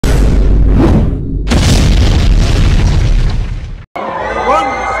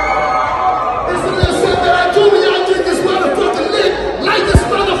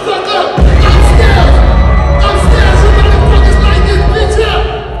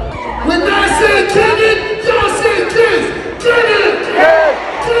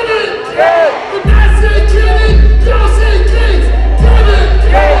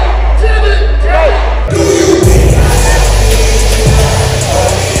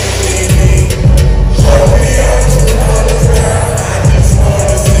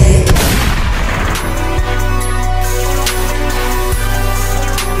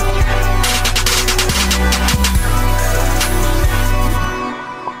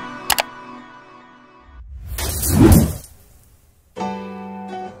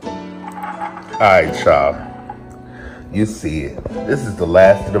Alright, y'all. You see it. This is the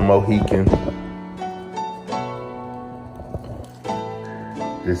last of the Mohican.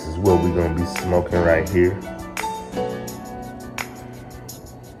 This is what we're gonna be smoking right here.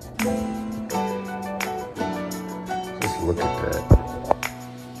 Just look at that.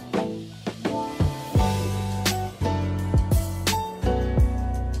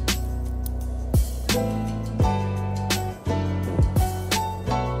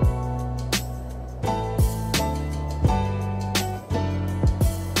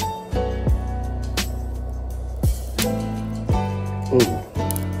 Ooh.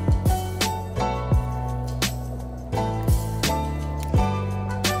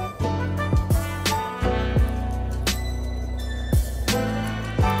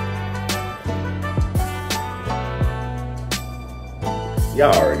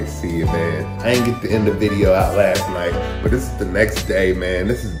 Y'all already see it, man. I ain't get to end the video out last night, but this is the next day, man.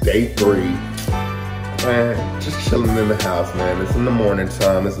 This is day 3. Man, just chilling in the house, man. It's in the morning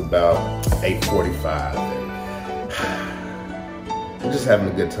time. It's about 8:45. I'm just having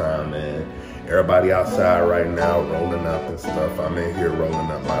a good time, man. Everybody outside right now rolling up and stuff. I'm in here rolling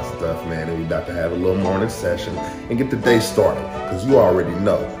up my stuff, man. And we about to have a little morning session and get the day started. Because you already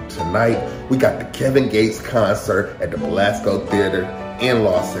know, tonight we got the Kevin Gates concert at the Belasco Theater in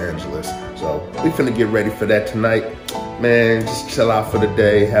Los Angeles. So we finna get ready for that tonight. Man, just chill out for the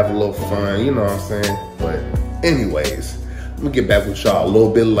day, have a little fun, you know what I'm saying? But anyways, let me get back with y'all a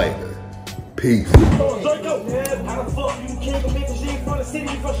little bit later. Peace.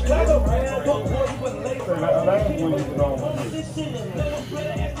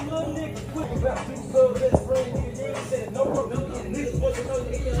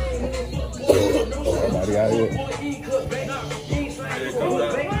 Everybody out here.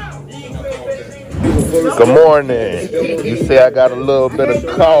 Good morning. You see I got a little bit of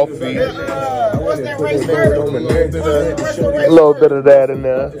coffee. A little bit of that in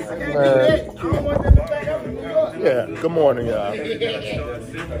there. Yeah, good morning, y'all.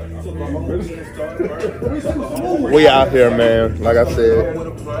 We out here, man. Like I said,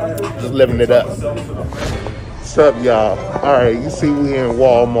 just living it up. What's up, y'all? All right, you see we in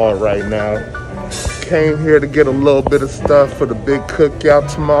Walmart right now. Came here to get a little bit of stuff for the big cookout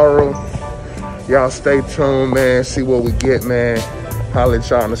tomorrow. Y'all stay tuned, man. See what we get, man. Holla at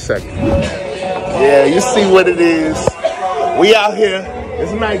y'all in a second. Yeah, you see what it is. We out here.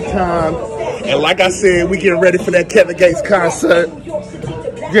 It's nighttime. And like I said, we getting ready for that Kevin Gates concert.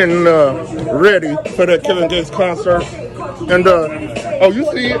 Getting ready for that Kevin Gates concert. And, oh, you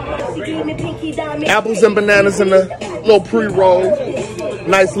see it? Apples and bananas in the little pre-roll.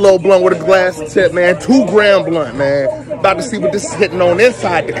 Nice little blunt with a glass tip, man. 2 gram blunt, man. About to see what this is hitting on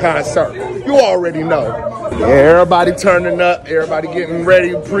inside the concert. You already know. Yeah, everybody turning up. Everybody getting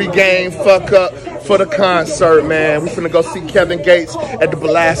ready. Pre-game, fuck up for the concert, man. We finna go see Kevin Gates at the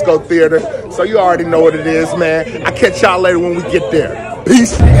Belasco Theater. So you already know what it is, man. I'll catch y'all later when we get there.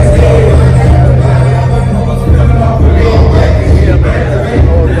 Peace.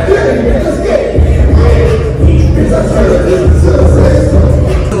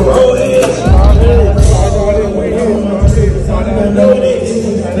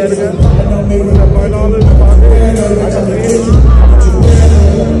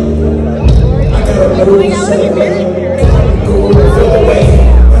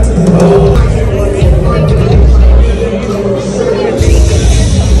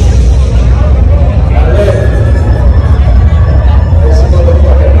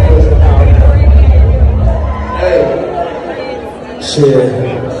 Shit,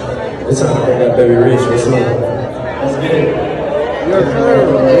 it's time to bring that baby Rich for some. Let's get it. Yes,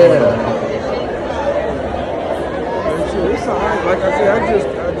 sir. Yeah. It's alright. Like I said, I just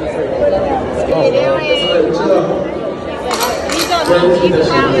I'm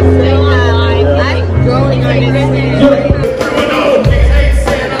growing on this.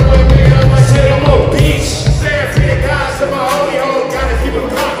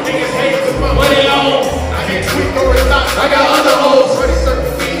 I got other hoes, 20 certain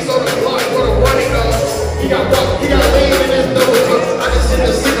fees on the block, what a running up. He got lean in his nose. I just hit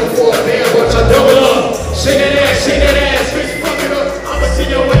the signal for a band, watch I double up. Shake that ass, bitch, fuck it up. I'ma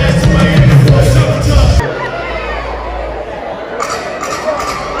send your ass to Miami for a summer job.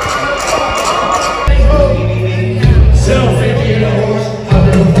 Self-50 in the horse, I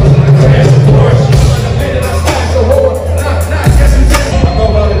did a horse, I crashed the Porsche. I spent it, I smashed the whore, not guessing that. I go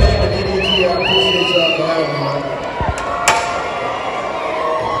by the name of DDG, I appreciate y'all for having me.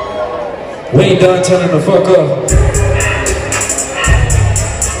 We ain't done turning the fuck up.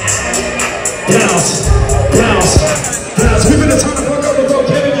 Bounce, bounce, bounce. We finna turn the fuck up before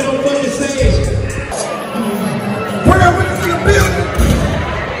Kevin get on fucking stage.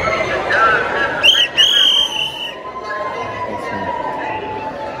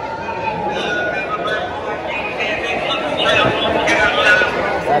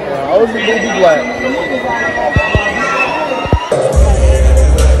 Those are Boobie Black.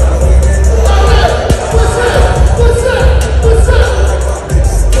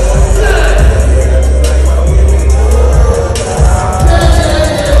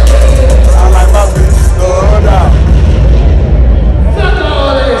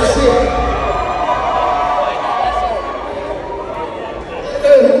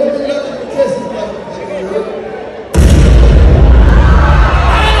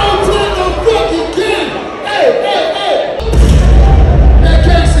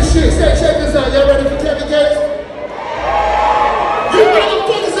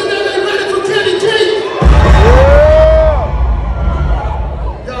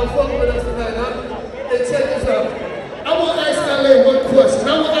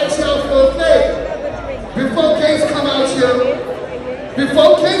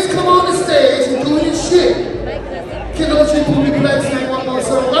 Before kids come on the stage and do your shit, can those you Boobie Black sing one more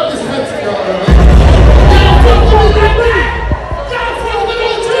song? I'm just hyping y'all, man. Y'all fuck with me like that? Y'all fuck with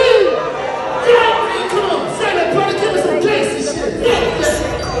OG? Y'all, man, come on, say that, brother, give me some gangsta shit.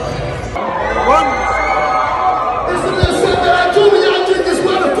 It's a little something that I do when y'all drink this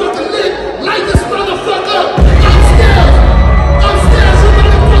motherfucker lit. Light this motherfucker up. Upstairs. Upstairs, you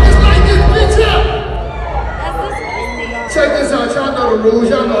motherfuckers light this bitch up. Check this out, y'all know the rules,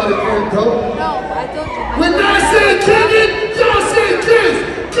 y'all know how the game go. No, I told you. When I say kick it, y'all say kiss.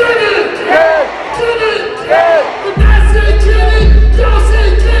 Get it, get it, get it. When I say kick it, y'all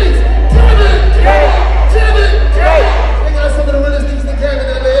say kiss. Get it, get it, get it. They got some of the realest niggas in the game in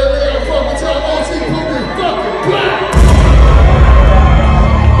LA. I fuck with y'all OG Boobie fucking Black.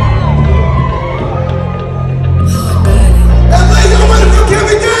 LA, y'all ready for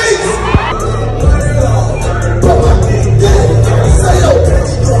Kevin Gates?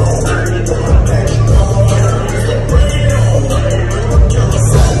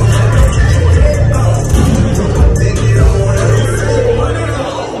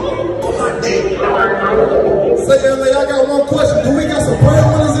 I got one question. Do we got some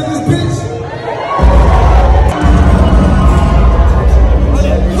breadwinners in this bitch?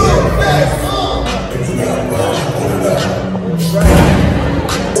 Look fast,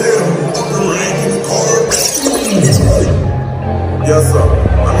 yes, sir.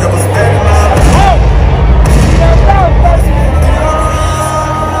 I'm never standing on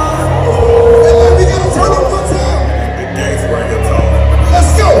we gotta turn up one time. The gang's right here talking.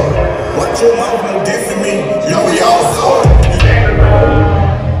 Let's go. What your mouth done did to me? Yo, we all saw it.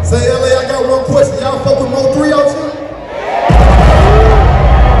 Say, LA, I got one question. Y'all fuck with Mo 3 out here?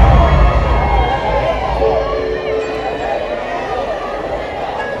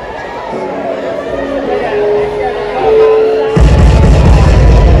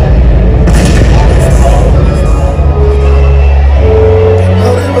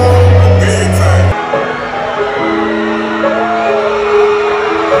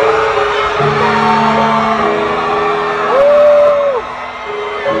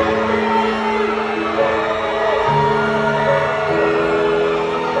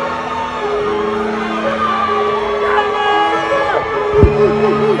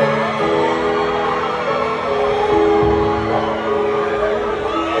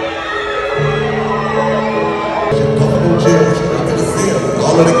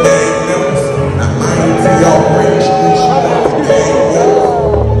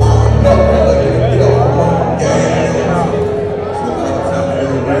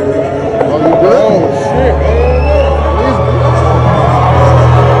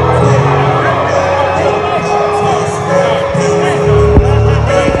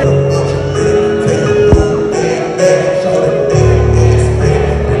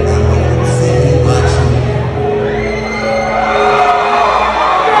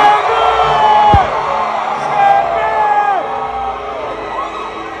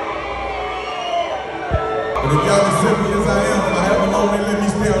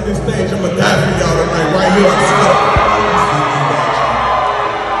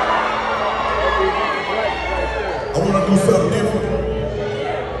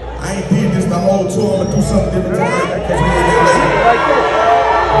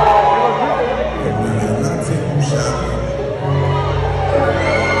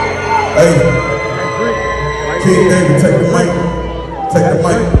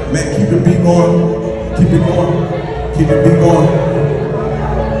 Mack, keep the beat going. Keep it going. Keep the beat going.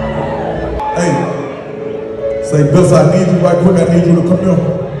 Hey, say, Bills, I need you right quick. I need you to come here.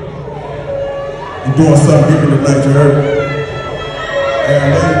 You're doing something different tonight, you heard? Hey, I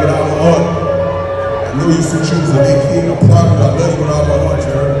love you with all my heart. I know you said you was a big kid. I'm proud of you. I love you with all my heart,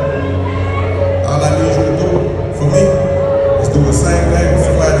 you heard? All I need you to do for me is do the same thing for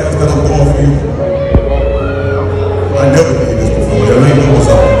somebody else that I'm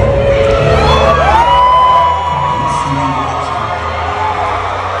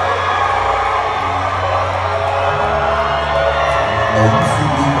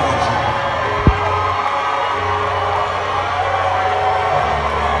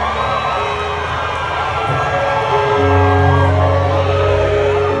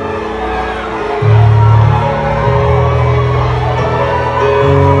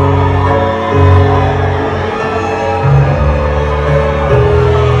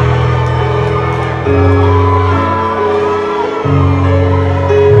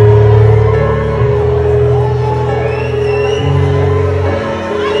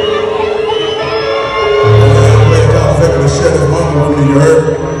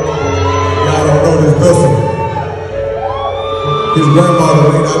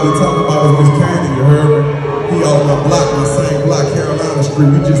I've been talking about is Miss Candy, you heard me? He on my block, my same block, Carolina Street.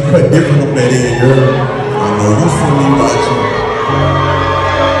 We just cut different up that end, you heard me? I know you see me watching.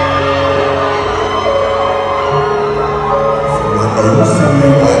 I know you see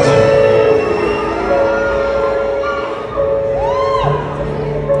me watching.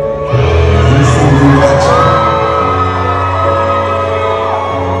 You see me watching.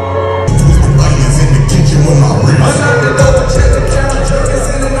 Twisted onions in the kitchen with my ribs. I'm not the double check the counter, jerking,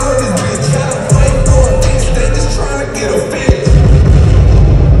 sending all this bitch. Trying to fight for a bitch, they just trying to get a fit.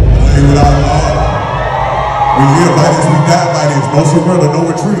 Play without an order. We live by this, we die by this. No surrender, no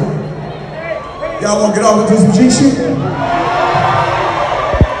retreat. Y'all wanna get off and do some G shit?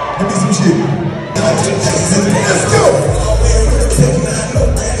 Give me some shit. Let's go!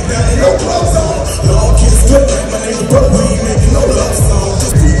 No clothes on. Long kiss good like my nigga, but we ain't making no love song.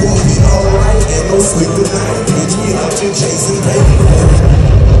 We gon' be alright, ain't no sleep tonight. Bitch, we out here chasing baby.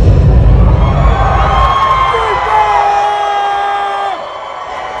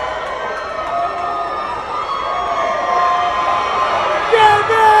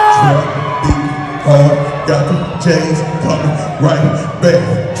 Got the J's coming right back.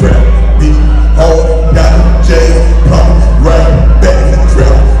 Trap beat hard, got the J's coming right back.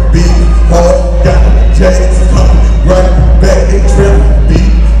 Trap beat hard, got the J's coming right back. Trap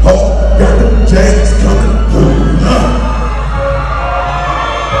beat hard, got the J's coming.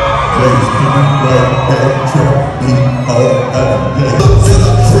 J's coming right back. Trap beat hard, got the J's. Look to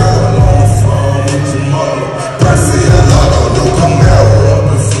the crowd on the phone with your mother. Press it a lot on you, come out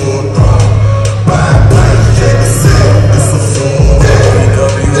up and full throttle.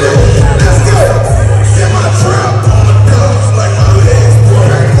 Let's go! Get my trap on the ducks like my legs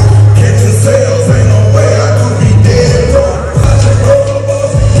broke. Catching sales, ain't no way I could be dead broke. Watching both of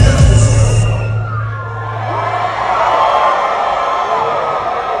us together.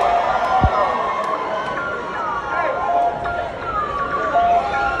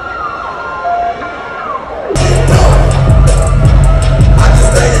 I just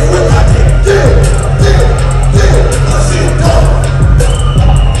think it with my dick. My shit dumb.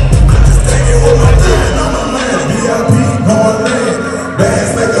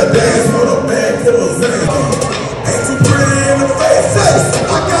 Bands make a dance with a bag full of zan. Ain't too pretty in the face.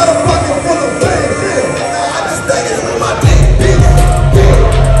 I got a pocket full of fame. I just think it with my dick.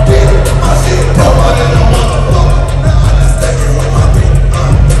 My shit dumber than a motherfucker. I just think it with my dick.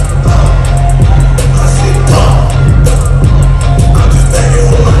 My shit dumb. I just think it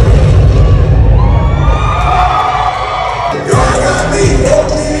with my dick. God got me, woke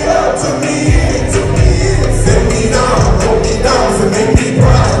me up, took me in, sit me down, broke me down to make me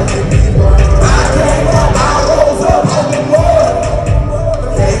proud. I came up, I rose up on the board.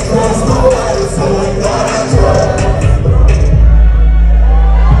 Can't trust nobody, so ain't gonna try.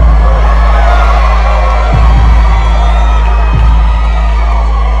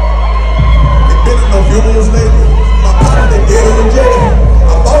 Ain't been in no funerals lately. My partner, they get in jail.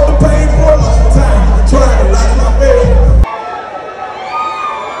 I fought the pain for a long time, trying to light my bed.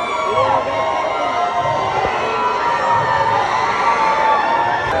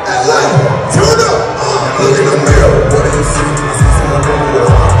 Turn up! Look in the mirror. What do you see? I see someone really with a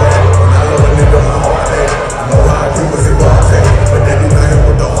heart back. When I love a nigga, my heart back. I know how I do was it raw back. But they be knocking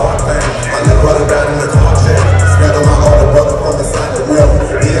with the heart back. My little brother died in the car check. Scared of my older brother from inside the wheel.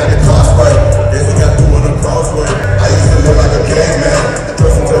 He had the car spray. Guess he got through in the crossway. I used to look like a caveman.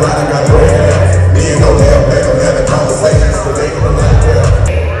 Twist until I done got gray hair. Me and no damn back, I'm having conversations. So they can like that.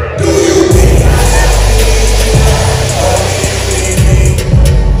 Do you think I have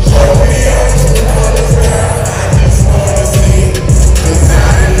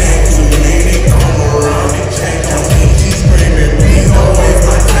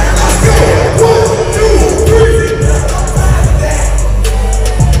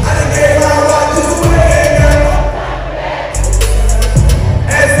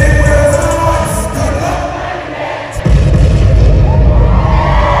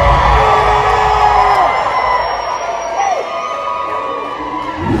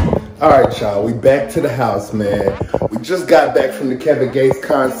All right, y'all, we back to the house, man. We just got back from the Kevin Gates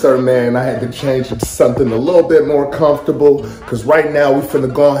concert, man. I had to change it to something a little bit more comfortable, because right now we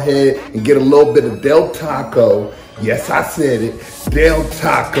finna go ahead and get a little bit of Del Taco. Yes, I said it, Del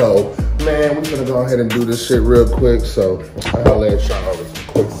Taco. Man, we're gonna go ahead and do this shit real quick, so I'll let y'all over a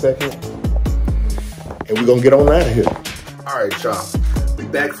quick second. And we're gonna get on out of here. All right, y'all, we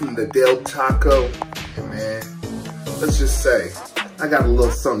back from the Del Taco, and man, let's just say, I got a little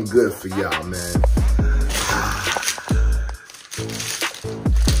something good for y'all, man.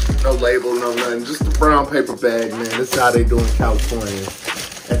 No label, no nothing, just a brown paper bag, man. This is how they do in California.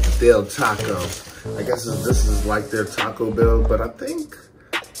 At Del Taco. I guess this is like their Taco Bell, but I think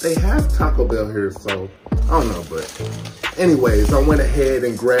they have Taco Bell here, so I don't know. But anyways, I went ahead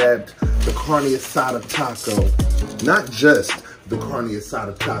and grabbed the carne asada taco. Not just the carne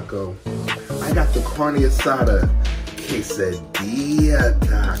asada taco. I got the carne asada quesadilla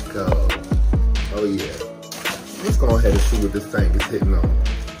taco. Oh yeah. Let's go ahead and see what this thing is hitting on.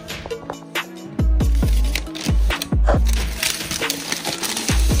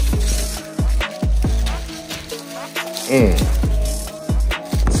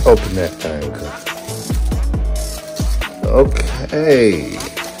 Let's open that thing up. Okay.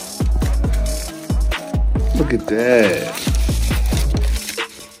 Look at that.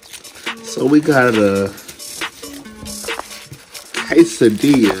 So we got a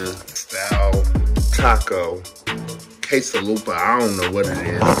quesadilla style taco. Quesalupa, I don't know what it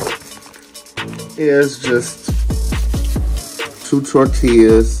is. Yeah, it's just 2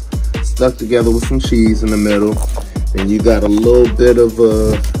 tortillas stuck together with some cheese in the middle. And you got a little bit of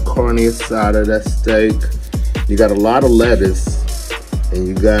carne asada, that steak. You got a lot of lettuce. And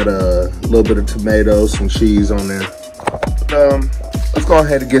you got a little bit of tomatoes, some cheese on there. Let's go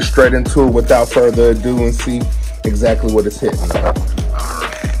ahead and get straight into it without further ado and see exactly what it's hitting on. All right,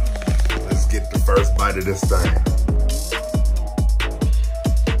 let's get the first bite of this thing.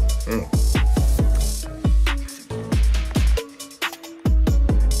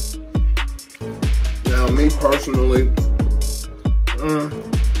 Now, me personally, I'm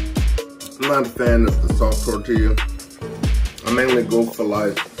not a fan of the soft tortilla. I mainly go for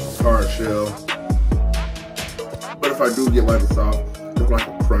like hard shell. But if I do get like a soft, it's like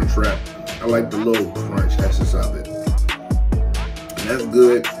a crunch wrap. I like the little crunch essence of it. And that's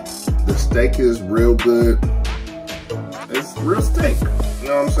good. The steak is real good. It's real steak, you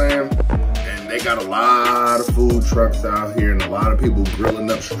know what I'm saying? And they got a lot of food trucks out here and a lot of people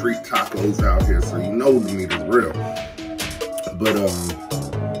grilling up street tacos out here, so you know the meat is real. But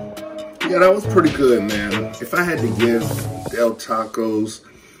yeah, that was pretty good, man. If I had to give Del Taco's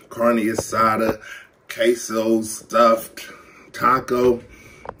carne asada, queso stuffed taco,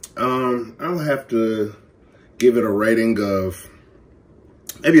 I'll have to give it a rating of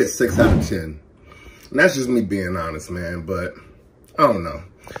maybe a 6 out of 10. And that's just me being honest, man, but I don't know.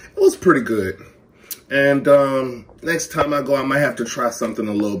 It was pretty good. And next time I go, I might have to try something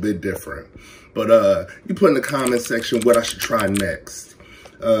a little bit different. But you put in the comment section what I should try next.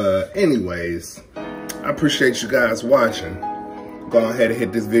 Anyways, I appreciate you guys watching. Go ahead and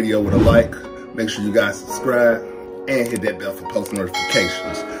hit this video with a like. Make sure you guys subscribe and hit that bell for post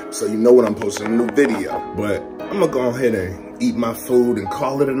notifications so you know when I'm posting a new video. But I'm gonna go ahead and eat my food and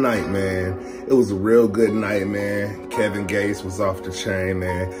call it a night, man. It was a real good night, man. Kevin Gates was off the chain,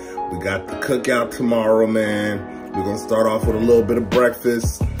 man. We got the cookout tomorrow, man. We're gonna start off with a little bit of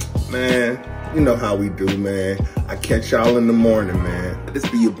breakfast. Man, you know how we do, man. I catch y'all in the morning, man. This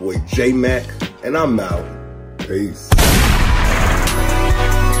be your boy J Mack, and I'm out. Peace.